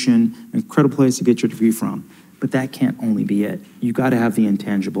institution, an incredible place to get your degree from, but that can't only be it. You got to have the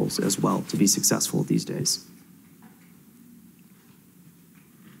intangibles as well to be successful these days.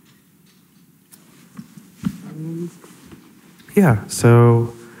 Yeah,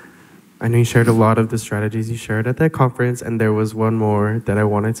 so I know you shared a lot of the strategies you shared at that conference, and there was one more that I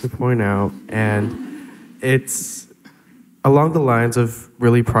wanted to point out, and it's along the lines of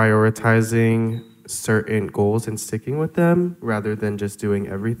really prioritizing certain goals and sticking with them rather than just doing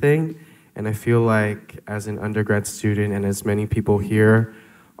everything. And I feel like as an undergrad student, and as many people here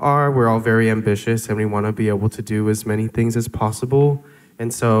are, we're all very ambitious and we want to be able to do as many things as possible.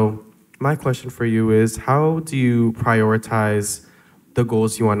 And so my question for you is, how do you prioritize the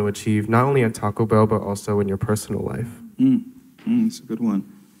goals you want to achieve, not only at Taco Bell, but also in your personal life? That's a good one.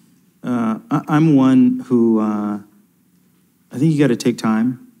 I'm one who, I think you got to take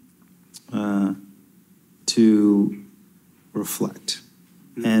time to reflect.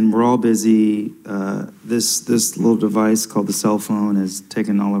 And we're all busy. This little device called the cell phone has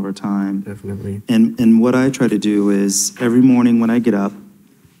taken all of our time. Definitely. And what I try to do is every morning when I get up,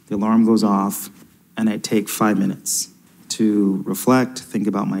 the alarm goes off, and I take 5 minutes to reflect, think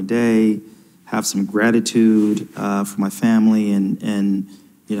about my day, have some gratitude for my family, and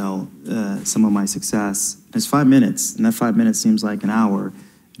some of my success. It's 5 minutes, and that 5 minutes seems like an hour,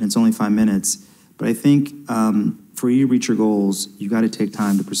 and it's only 5 minutes. But I think for you to reach your goals, you got to take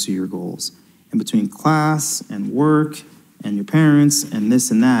time to pursue your goals. And between class and work and your parents and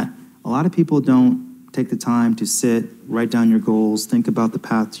this and that, a lot of people don't take the time to sit, write down your goals, think about the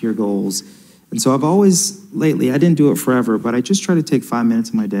path to your goals. And so I've always, lately, I didn't do it forever, but I just try to take 5 minutes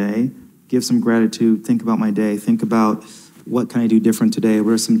of my day, give some gratitude, think about my day, think about what can I do different today,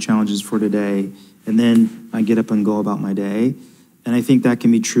 what are some challenges for today, and then I get up and go about my day. And I think that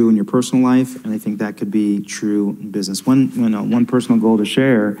can be true in your personal life, and I think that could be true in business. One personal goal to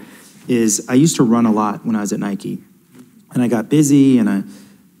share is I used to run a lot when I was at Nike. And I got busy, and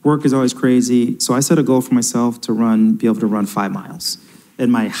work is always crazy. So I set a goal for myself to be able to run 5 miles. At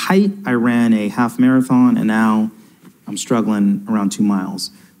my height, I ran a half marathon, and now I'm struggling around 2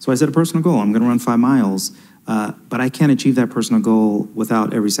 miles. So I set a personal goal. I'm going to run 5 miles, but I can't achieve that personal goal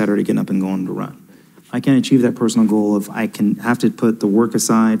without every Saturday getting up and going to run. I can't achieve that personal goal if I have to put the work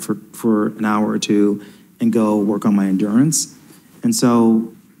aside for an hour or two and go work on my endurance. And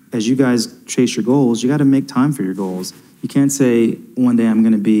so as you guys chase your goals, you got to make time for your goals. You can't say one day I'm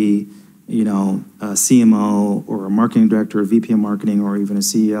going to be, a CMO or a marketing director, a VP of marketing, or even a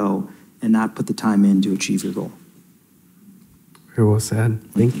CEO, and not put the time in to achieve your goal. Very well said.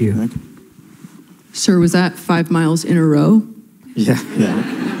 Thank you. Thank you. Sir, was that 5 miles in a row? Yeah.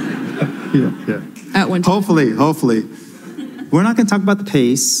 At one time? Hopefully. We're not going to talk about the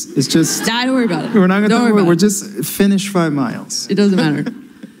pace. It's just... Nah, don't worry about it. We're not going to talk about it. We're it. just finish 5 miles. It doesn't matter.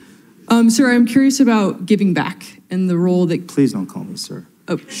 Sir, I'm curious about giving back and the role that... Please don't call me sir.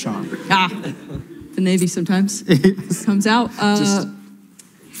 Oh. Sean. The Navy sometimes comes out. Just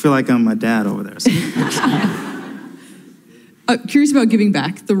feel like I'm my dad over there. So. Curious about giving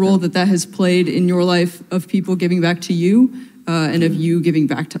back, the role that has played in your life of people giving back to you and of you giving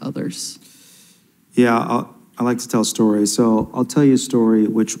back to others. Yeah, I like to tell stories. So I'll tell you a story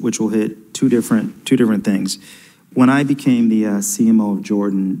which will hit two different things. When I became the CMO of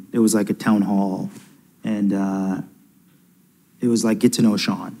Jordan, it was like a town hall, and it was like Get to Know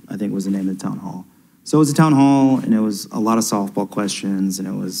Sean, I think was the name of the town hall. So it was a town hall, and it was a lot of softball questions, and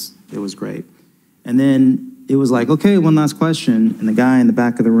it was great. And then it was like, okay, one last question, and the guy in the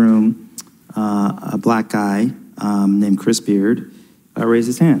back of the room, a black guy named Chris Beard, raised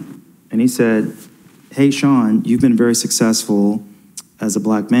his hand, and he said, "Hey, Sean, you've been very successful as a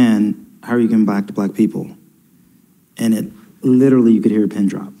black man. How are you giving back to black people?" And it literally, you could hear a pin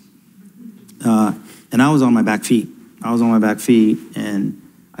drop. And I was on my back feet. And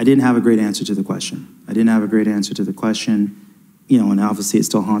I didn't have a great answer to the question. And obviously it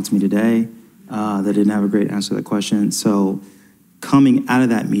still haunts me today that I didn't have a great answer to that question. So coming out of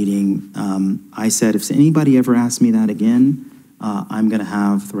that meeting, I said, if anybody ever asks me that again, I'm going to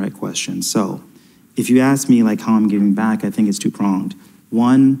have the right question. So if you ask me like how I'm giving back, I think it's two-pronged.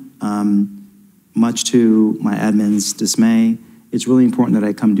 One, much to my admin's dismay, it's really important that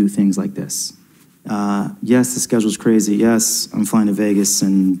I come do things like this. Yes, the schedule's crazy. Yes, I'm flying to Vegas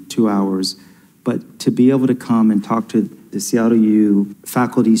in 2 hours. But to be able to come and talk to the Seattle U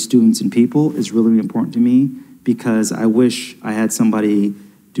faculty, students, and people is really important to me because I wish I had somebody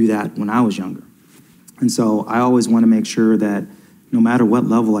do that when I was younger. And so I always want to make sure that no matter what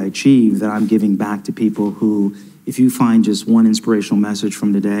level I achieve, that I'm giving back to people who, if you find just one inspirational message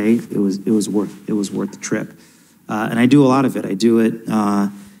from today, it was worth the trip. And I do a lot of it. I do it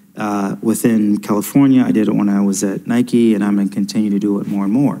within California. I did it when I was at Nike, and I'm going to continue to do it more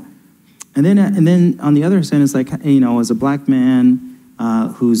and more. And then on the other hand, it's like, as a black man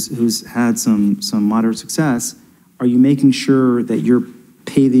who's had some moderate success, are you making sure that you're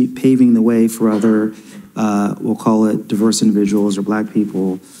paving the way for other, we'll call it diverse individuals or black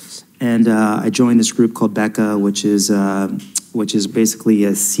people? And I joined this group called BECA, which is basically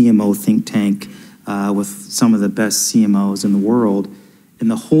a CMO think tank with some of the best CMOs in the world.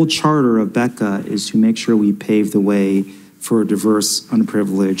 And the whole charter of BECA is to make sure we pave the way for diverse,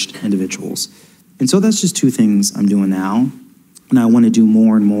 underprivileged individuals. And so that's just two things I'm doing now. And I want to do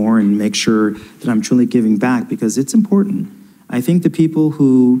more and more and make sure that I'm truly giving back because it's important. I think the people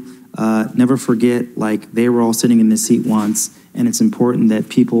who never forget, like they were all sitting in this seat once, and it's important that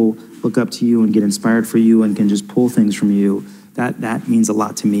people look up to you and get inspired for you and can just pull things from you. That means a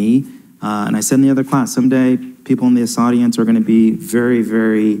lot to me. And I said in the other class, someday people in this audience are going to be very,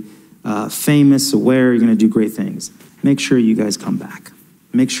 very famous, aware, you're going to do great things. Make sure you guys come back.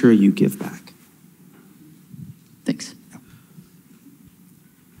 Make sure you give back. Thanks.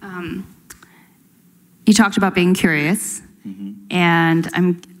 You talked about being curious,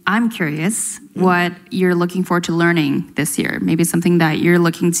 and I'm curious what you're looking forward to learning this year. Maybe something that you're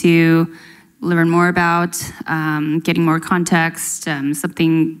looking to learn more about, getting more context,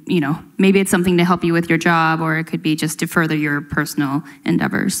 something, maybe it's something to help you with your job, or it could be just to further your personal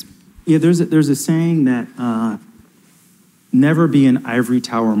endeavors. Yeah, there's a saying that never be an ivory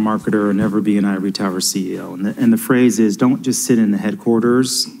tower marketer or never be an ivory tower CEO. And the phrase is, don't just sit in the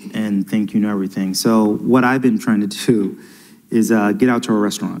headquarters and think you know everything. So what I've been trying to do is get out to our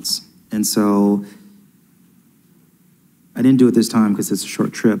restaurants. And so I didn't do it this time because it's a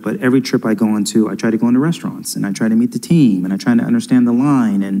short trip, but every trip I go into, I try to go into restaurants and I try to meet the team and I try to understand the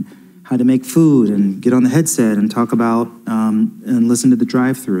line and how to make food and get on the headset and talk about and listen to the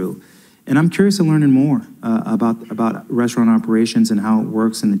drive-through. And I'm curious to learning more about restaurant operations and how it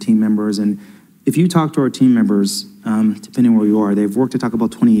works and the team members. And if you talk to our team members, depending where you are, they've worked at Taco Bell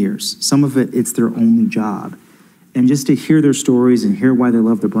 20 years. Some of it, it's their only job. And just to hear their stories and hear why they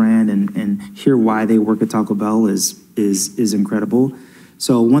love the brand and hear why they work at Taco Bell is incredible.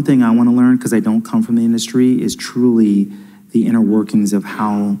 So one thing I want to learn, because I don't come from the industry, is truly the inner workings of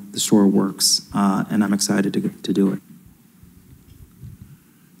how the store works. And I'm excited to do it.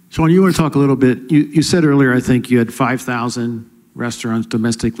 Sean, you want to talk a little bit, you said earlier, I think you had 5,000 restaurants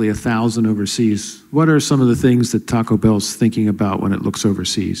domestically, 1,000 overseas. What are some of the things that Taco Bell's thinking about when it looks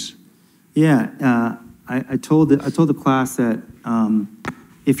overseas? Yeah, I told the class that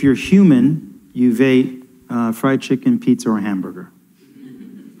if you're human, you've ate fried chicken, pizza, or hamburger.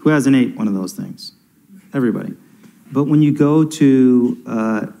 Who hasn't ate one of those things? Everybody. But when you go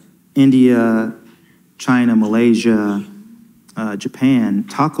to India, China, Malaysia, Japan,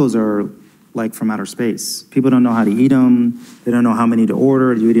 tacos are like from outer space. People don't know how to eat them. They don't know how many to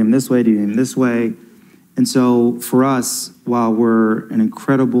order. Do you eat them this way? Do you eat them this way? And so for us, while we're an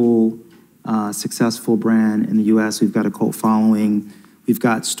incredible, successful brand in the US, we've got a cult following, we've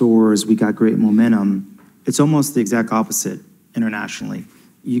got stores, we got great momentum. It's almost the exact opposite internationally.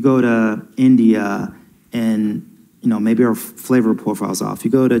 You go to India and maybe our flavor profile's off.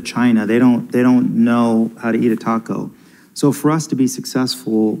 You go to China, they don't know how to eat a taco. So for us to be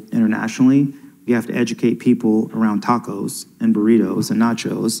successful internationally, we have to educate people around tacos and burritos and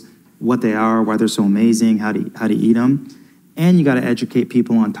nachos, what they are, why they're so amazing, how to eat them. And you got to educate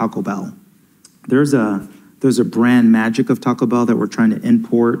people on Taco Bell. There's a brand magic of Taco Bell that we're trying to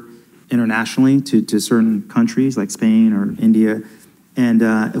import internationally to certain countries like Spain or India. And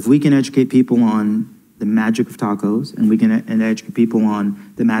if we can educate people on the magic of tacos and we can educate people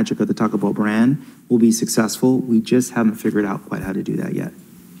on the magic of the Taco Bell brand, we'll be successful. We just haven't figured out quite how to do that yet.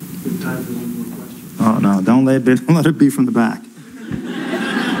 Time for one more question. Oh no, don't let it be from the back.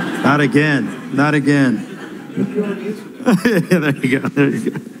 Not again, not again. Yeah, there you go, there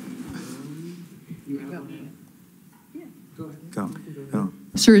you go. Go.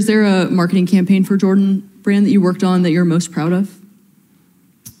 Sir, is there a marketing campaign for Jordan brand that you worked on that you're most proud of?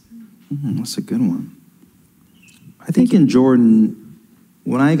 That's a good one. I think in Jordan,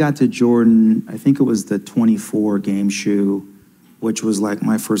 when I got to Jordan, I think it was the 24 game shoe, which was like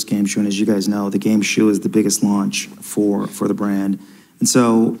my first game shoe. And as you guys know, the game shoe is the biggest launch for the brand. And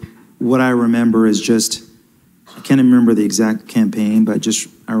so what I remember is just, I can't remember the exact campaign, but just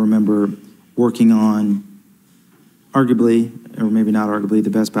I remember working on arguably, or maybe not arguably, the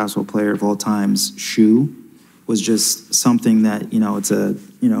best basketball player of all time's shoe was just something that, it's a,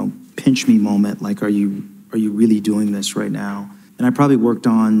 pinch me moment. Like, are you really doing this right now? And I probably worked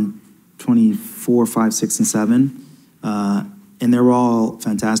on 24, 5, 6, and 7. And they were all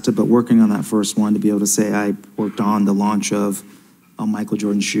fantastic, but working on that first one to be able to say I worked on the launch of a Michael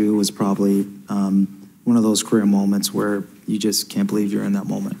Jordan shoe was probably one of those career moments where you just can't believe you're in that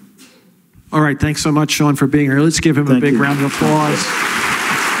moment. All right, thanks so much, Sean, for being here. Let's give him a big round of applause.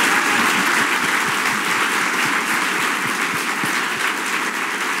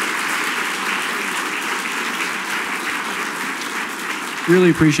 Really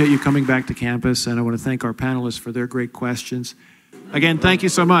appreciate you coming back to campus, and I want to thank our panelists for their great questions. Again, thank you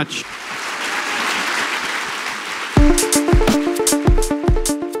so much.